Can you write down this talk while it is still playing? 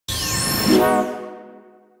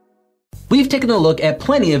We've taken a look at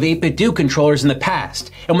plenty of 8BitDo controllers in the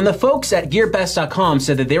past, and when the folks at GearBest.com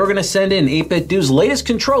said that they were going to send in 8BitDo's latest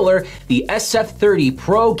controller, the SF30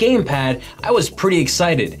 Pro Gamepad, I was pretty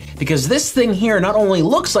excited, because this thing here not only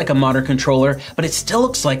looks like a modern controller, but it still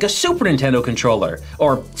looks like a Super Nintendo controller,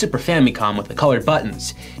 or Super Famicom with the colored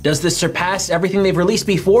buttons. Does this surpass everything they've released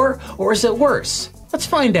before, or is it worse? Let's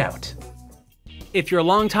find out. If you're a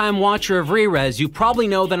longtime watcher of Rerez, you probably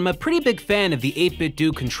know that I'm a pretty big fan of the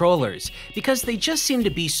 8BitDo controllers, because they just seem to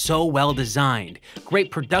be so well designed.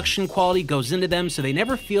 Great production quality goes into them, so they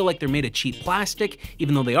never feel like they're made of cheap plastic,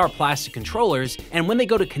 even though they are plastic controllers, and when they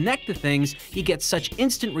go to connect to things, you get such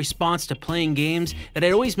instant response to playing games that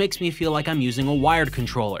it always makes me feel like I'm using a wired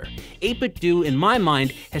controller. 8BitDo, in my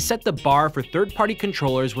mind, has set the bar for third-party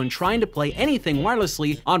controllers when trying to play anything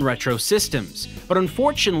wirelessly on retro systems. But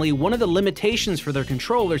unfortunately, one of the limitations for their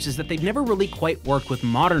controllers is that they've never really quite worked with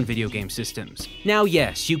modern video game systems. Now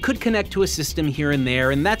yes, you could connect to a system here and there,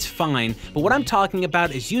 and that's fine, but what I'm talking about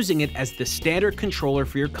is using it as the standard controller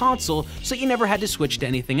for your console so you never had to switch to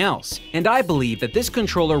anything else. And I believe that this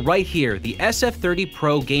controller right here, the SF30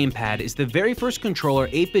 Pro Gamepad, is the very first controller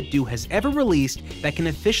 8BitDo has ever released that can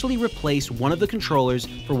officially replace one of the controllers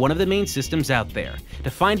for one of the main systems out there. To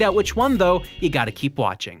find out which one though, you gotta keep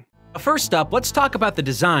watching. First up, let's talk about the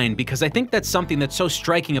design, because I think that's something that's so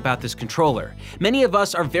striking about this controller. Many of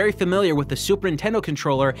us are very familiar with the Super Nintendo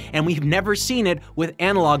controller, and we've never seen it with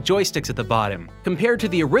analog joysticks at the bottom. Compared to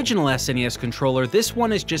the original SNES controller, this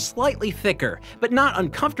one is just slightly thicker, but not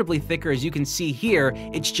uncomfortably thicker as you can see here,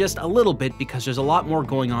 it's just a little bit because there's a lot more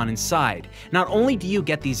going on inside. Not only do you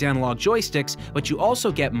get these analog joysticks, but you also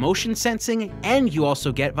get motion sensing, and you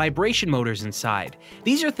also get vibration motors inside.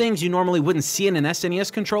 These are things you normally wouldn't see in an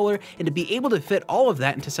SNES controller, and to be able to fit all of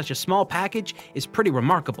that into such a small package is pretty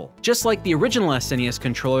remarkable. Just like the original SNES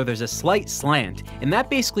controller, there's a slight slant, and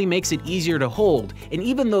that basically makes it easier to hold, and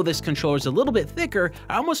even though this controller is a little bit thicker,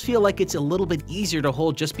 I almost feel like it's a little bit easier to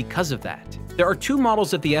hold just because of that. There are two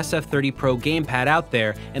models of the SF30 Pro Gamepad out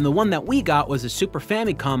there, and the one that we got was a Super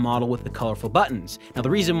Famicom model with the colorful buttons. Now the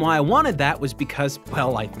reason why I wanted that was because,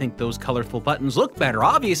 well, I think those colorful buttons look better,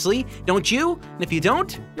 obviously, don't you? And if you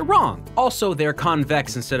don't, you're wrong. Also, they're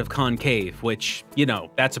convex instead of concave, which, you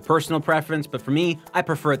know, that's a personal preference, but for me, I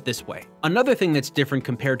prefer it this way. Another thing that's different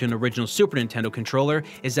compared to an original Super Nintendo controller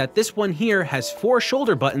is that this one here has 4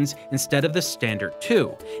 shoulder buttons instead of the standard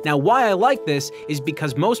 2. Now why I like this is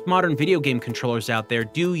because most modern video game controllers out there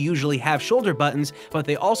do usually have shoulder buttons, but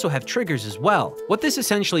they also have triggers as well. What this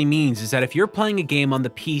essentially means is that if you're playing a game on the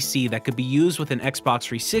PC that could be used with an Xbox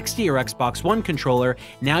 360 or Xbox One controller,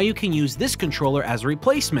 now you can use this controller as a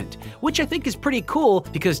replacement, which I think is pretty cool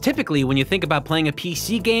because typically when you think about playing a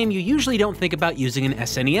PC game, you usually don't think about using an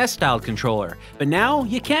SNES-styled controller, but now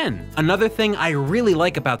you can. Another thing I really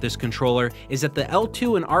like about this controller is that the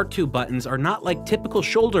L2 and R2 buttons are not like typical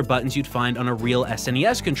shoulder buttons you'd find on a real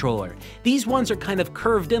SNES controller. These ones are kind of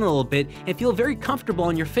curved in a little bit and feel very comfortable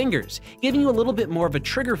on your fingers, giving you a little bit more of a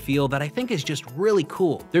trigger feel that I think is just really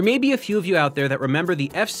cool. There may be a few of you out there that remember the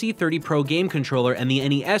FC30 Pro game controller and the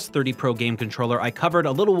NES30 Pro game controller I covered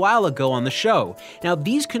a little while ago on the show. Now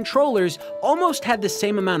these controllers almost had the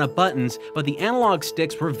same amount of buttons, but the analog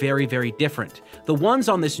sticks were very different. The ones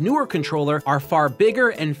on this newer controller are far bigger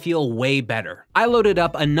and feel way better. I loaded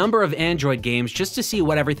up a number of Android games just to see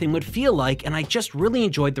what everything would feel like, and I just really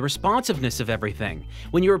enjoyed the responsiveness of everything.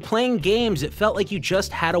 When you were playing games, it felt like you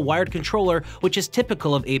just had a wired controller, which is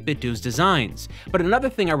typical of 8BitDo's designs. But another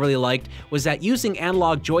thing I really liked was that using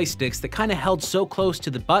analog joysticks that kind of held so close to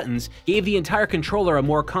the buttons gave the entire controller a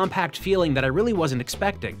more compact feeling that I really wasn't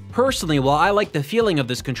expecting. Personally, while I like the feeling of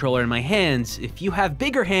this controller in my hands, if you have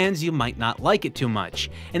bigger hands, you might not like it too much.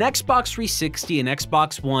 An Xbox 360, an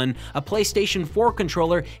Xbox One, a PlayStation 4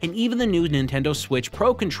 controller, and even the new Nintendo Switch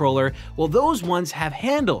Pro controller, well, those ones have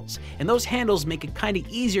handles, and those handles make it kind of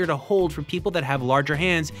easier to hold for people that have larger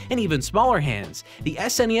hands and even smaller hands. The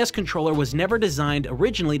SNES controller was never designed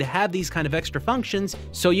originally to have these kind of extra functions,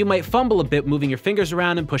 so you might fumble a bit moving your fingers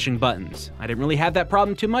around and pushing buttons. I didn't really have that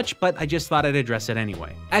problem too much, but I just thought I'd address it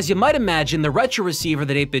anyway. As you might imagine, the retro receiver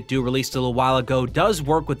that 8BitDo released a little while ago does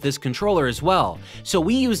work with this controller as well. So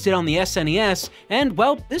we used it on the SNES, and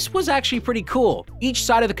well, this was actually pretty cool. Each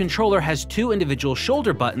side of the controller has 2 individual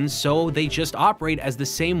shoulder buttons, so they just operate as the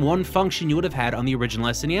same one function you would have had on the original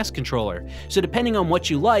SNES controller. So depending on what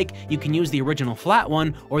you like, you can use the original flat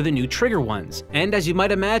one or the new trigger ones. And as you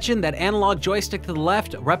might imagine, that analog joystick to the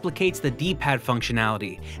left replicates the D-pad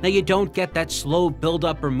functionality. Now you don't get that slow build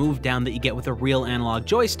up or move down that you get with a real analog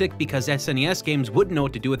joystick because SNES games wouldn't know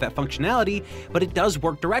what to do with that functionality, but it does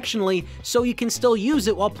work directionally functionally so you can still use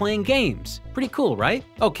it while playing games. Pretty cool, right?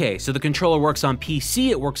 Okay, so the controller works on PC,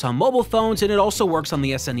 it works on mobile phones, and it also works on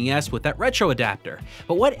the SNES with that retro adapter.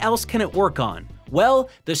 But what else can it work on? Well,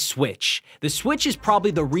 the Switch. The Switch is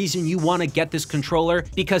probably the reason you want to get this controller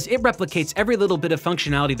because it replicates every little bit of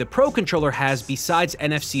functionality the Pro controller has besides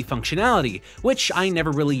NFC functionality, which I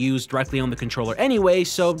never really use directly on the controller anyway,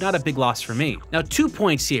 so not a big loss for me. Now, 2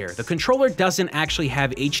 points here. The controller doesn't actually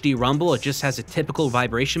have HD rumble, it just has a typical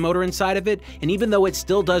vibration motor inside of it, and even though it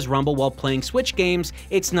still does rumble while playing Switch games,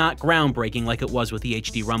 it's not groundbreaking like it was with the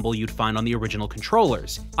HD rumble you'd find on the original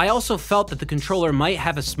controllers. I also felt that the controller might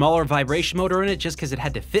have a smaller vibration motor in it just because it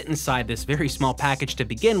had to fit inside this very small package to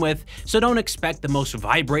begin with, so don't expect the most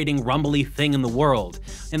vibrating, rumbly thing in the world.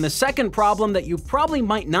 And the second problem that you probably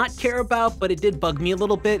might not care about, but it did bug me a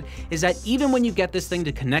little bit, is that even when you get this thing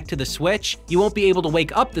to connect to the Switch, you won't be able to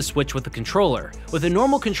wake up the Switch with the controller. With a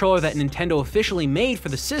normal controller that Nintendo officially made for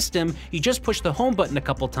the system, you just push the home button a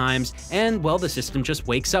couple times, and well, the system just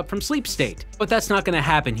wakes up from sleep state. But that's not going to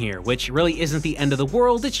happen here, which really isn't the end of the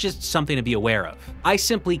world, it's just something to be aware of. I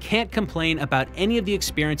simply can't complain about any of the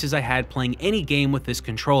experiences I had playing any game with this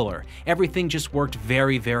controller. Everything just worked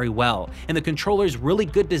very, very well, and the controller's really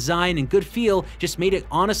good design and good feel just made it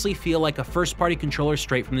honestly feel like a first-party controller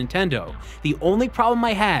straight from Nintendo. The only problem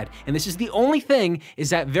I had, and this is the only thing, is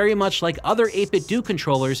that very much like other 8BitDo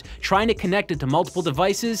controllers, trying to connect it to multiple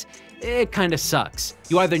devices, it kinda sucks.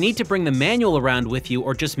 You either need to bring the manual around with you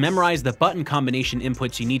or just memorize the button combination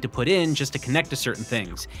inputs you need to put in just to connect to certain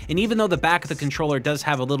things. And even though the back of the controller does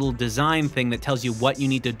have a little design thing that tells you what you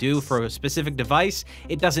need to do for a specific device,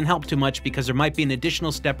 it doesn't help too much because there might be an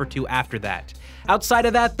additional step or two after that. Outside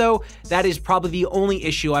of that though, that is probably the only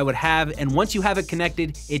issue I would have, and once you have it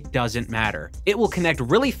connected, it doesn't matter. It will connect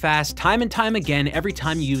really fast time and time again every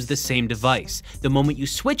time you use the same device. The moment you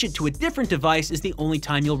switch it to a different device is the only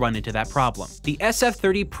time you'll run into that problem. The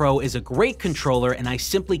SF30 Pro is a great controller, and I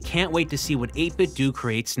simply can't wait to see what 8BitDo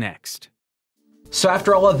creates next. So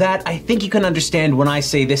after all of that, I think you can understand when I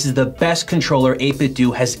say this is the best controller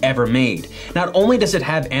 8BitDo has ever made. Not only does it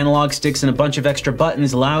have analog sticks and a bunch of extra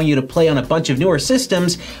buttons allowing you to play on a bunch of newer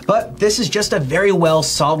systems, but this is just a very well,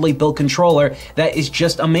 solidly built controller that is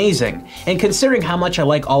just amazing. And considering how much I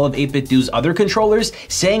like all of 8BitDo's other controllers,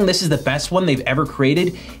 saying this is the best one they've ever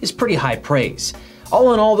created is pretty high praise.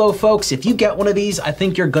 All in all though, folks, if you get one of these, I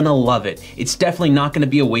think you're gonna love it. It's definitely not gonna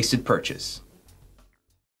be a wasted purchase.